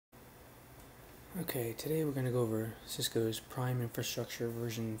Okay, today we're going to go over Cisco's Prime Infrastructure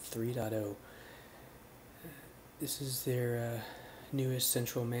version 3.0. This is their newest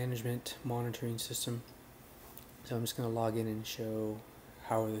central management monitoring system. So I'm just going to log in and show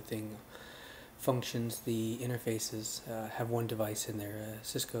how the thing functions. The interfaces have one device in there, a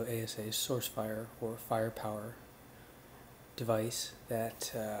Cisco ASA SourceFire or Firepower device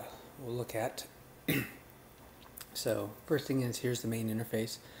that we'll look at. So first thing is, here's the main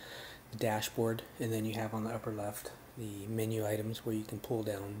interface, the dashboard, and then you have on the upper left the menu items where you can pull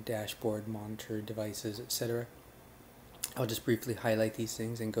down dashboard, monitor, devices, etc. I'll just briefly highlight these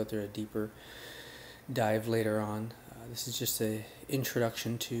things and go through a deeper dive later on. This is just an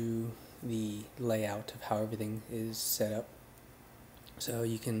introduction to the layout of how everything is set up. So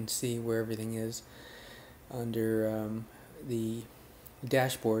you can see where everything is. Under the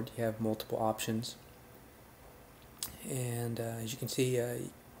dashboard, you have multiple options. And as you can see,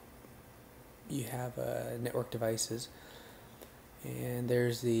 you have network devices, and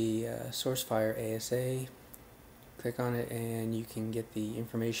there's the SourceFire ASA. Click on it and you can get the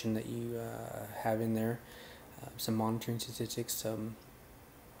information that you have in there, some monitoring statistics, some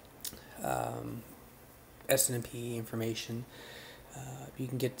S&P information. You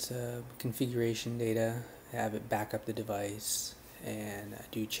can get configuration data, have it back up the device, and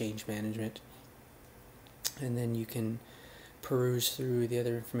do change management. And then you can peruse through the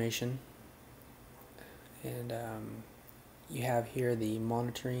other information, and you have here the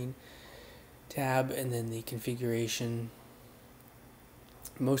monitoring tab and then the configuration.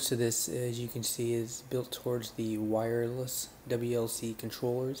 Most of this, as you can see, is built towards the wireless WLC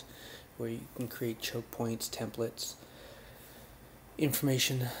controllers, where you can create choke points, templates,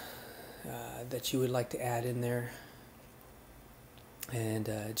 information that you would like to add in there. And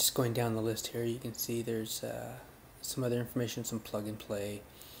just going down the list here, you can see there's some other information, some plug and play,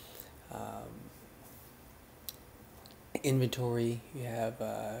 inventory. You have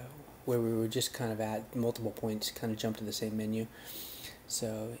where we were just kind of at multiple points, kind of jump to the same menu.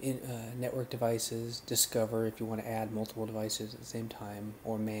 So network devices, discover if you want to add multiple devices at the same time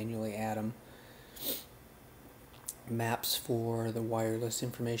or manually add them. Maps for the wireless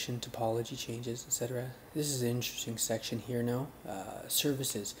information, topology changes, etc. This is an interesting section here now.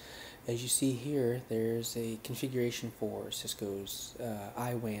 Services. As you see here, there's a configuration for Cisco's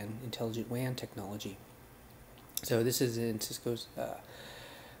IWAN, Intelligent WAN technology. So this is in Cisco's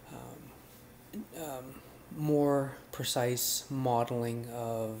more precise modeling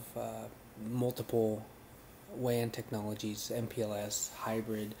of multiple WAN technologies, MPLS,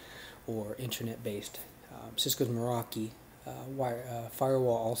 hybrid, or internet-based. Cisco's Meraki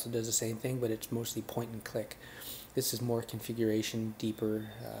Firewall also does the same thing, but it's mostly point and click. This is more configuration, deeper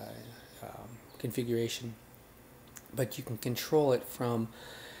configuration, but you can control it from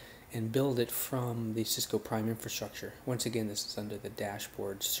and build it from the Cisco Prime Infrastructure. Once again, this is under the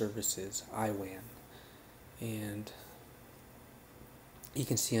dashboard services IWAN, and you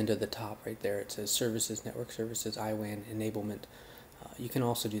can see under the top right there it says services, network services, IWAN enablement. You can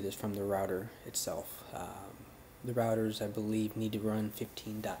also do this from the router itself. The routers, I believe, need to run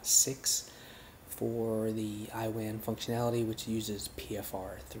 15.6 for the IWAN functionality, which uses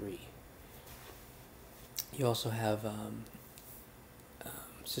PFR3. You also have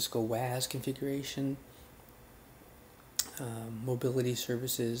Cisco WAS configuration, mobility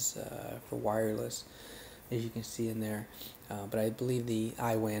services for wireless, as you can see in there. But I believe the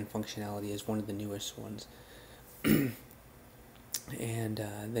IWAN functionality is one of the newest ones. And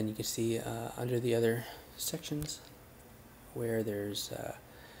then you can see under the other sections where there's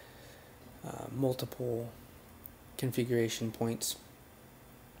multiple configuration points.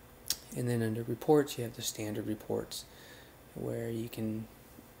 And then under reports, you have the standard reports where you can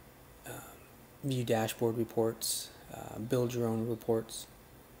view dashboard reports, build your own reports,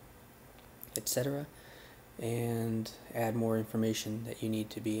 etc., and add more information that you need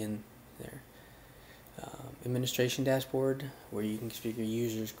to be in there. Administration dashboard, where you can configure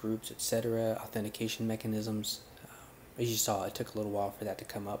users, groups, etc., authentication mechanisms. As you saw, it took a little while for that to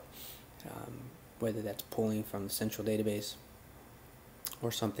come up, whether that's pulling from the central database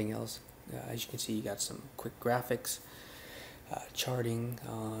or something else. As you can see, you got some quick graphics, charting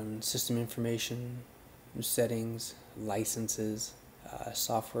on system information, settings, licenses,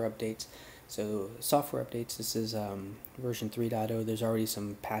 software updates. So software updates, this is version 3.0. There's already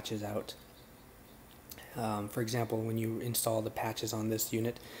some patches out. For example, when you install the patches on this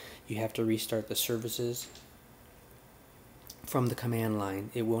unit, you have to restart the services from the command line.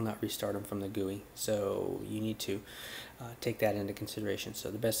 It will not restart them from the GUI, so you need to take that into consideration.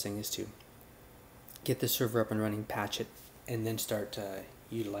 So the best thing is to get the server up and running, patch it, and then start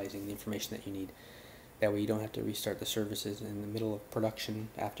utilizing the information that you need. That way you don't have to restart the services in the middle of production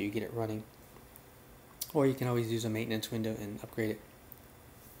after you get it running. Or you can always use a maintenance window and upgrade it.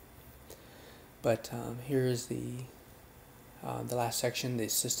 But here is the last section, the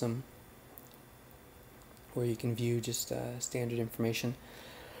system, where you can view just standard information.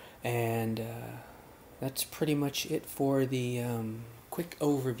 And that's pretty much it for the quick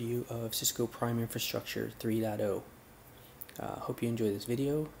overview of Cisco Prime Infrastructure 3.0. Hope you enjoy this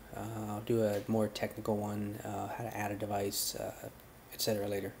video. I'll do a more technical one, how to add a device, etc.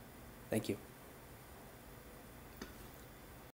 later. Thank you.